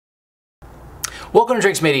Welcome to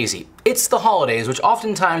Drinks Made Easy. It's the holidays, which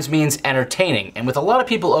oftentimes means entertaining, and with a lot of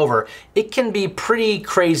people over, it can be pretty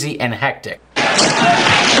crazy and hectic.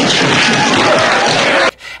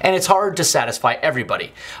 And it's hard to satisfy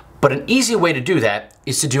everybody. But an easy way to do that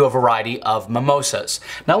is to do a variety of mimosas.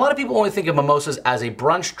 Now, a lot of people only think of mimosas as a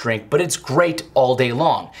brunch drink, but it's great all day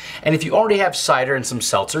long. And if you already have cider and some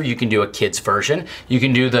seltzer, you can do a kid's version, you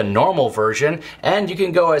can do the normal version, and you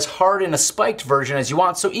can go as hard in a spiked version as you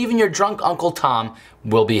want, so even your drunk Uncle Tom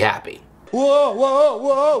will be happy. Whoa, whoa,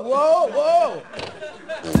 whoa, whoa, whoa!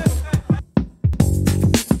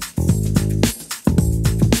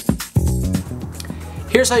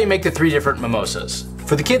 Here's how you make the 3 different mimosas.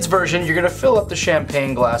 For the kids version, you're gonna fill up the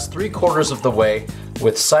champagne glass 3/4 of the way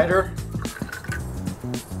with cider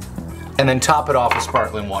and then top it off with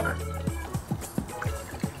sparkling water.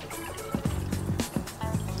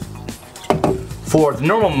 For the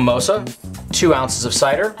normal mimosa, 2 ounces of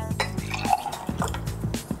cider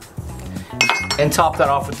and top that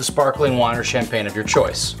off with the sparkling wine or champagne of your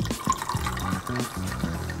choice.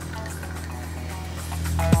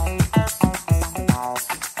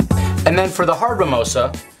 And then for the hard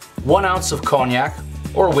mimosa, 1 ounce of cognac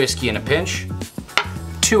or whiskey in a pinch,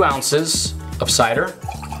 2 ounces of cider,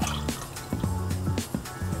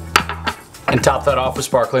 and top that off with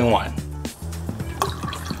sparkling wine.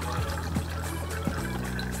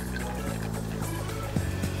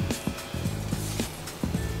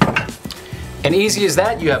 And easy as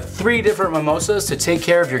that, you have 3 different mimosas to take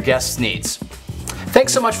care of your guests' needs.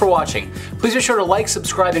 Thanks so much for watching. Please be sure to like,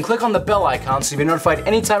 subscribe, and click on the bell icon so you'll be notified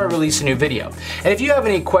anytime I release a new video. And if you have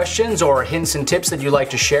any questions or hints and tips that you'd like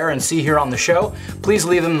to share and see here on the show, please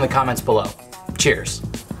leave them in the comments below. Cheers.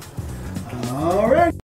 All right.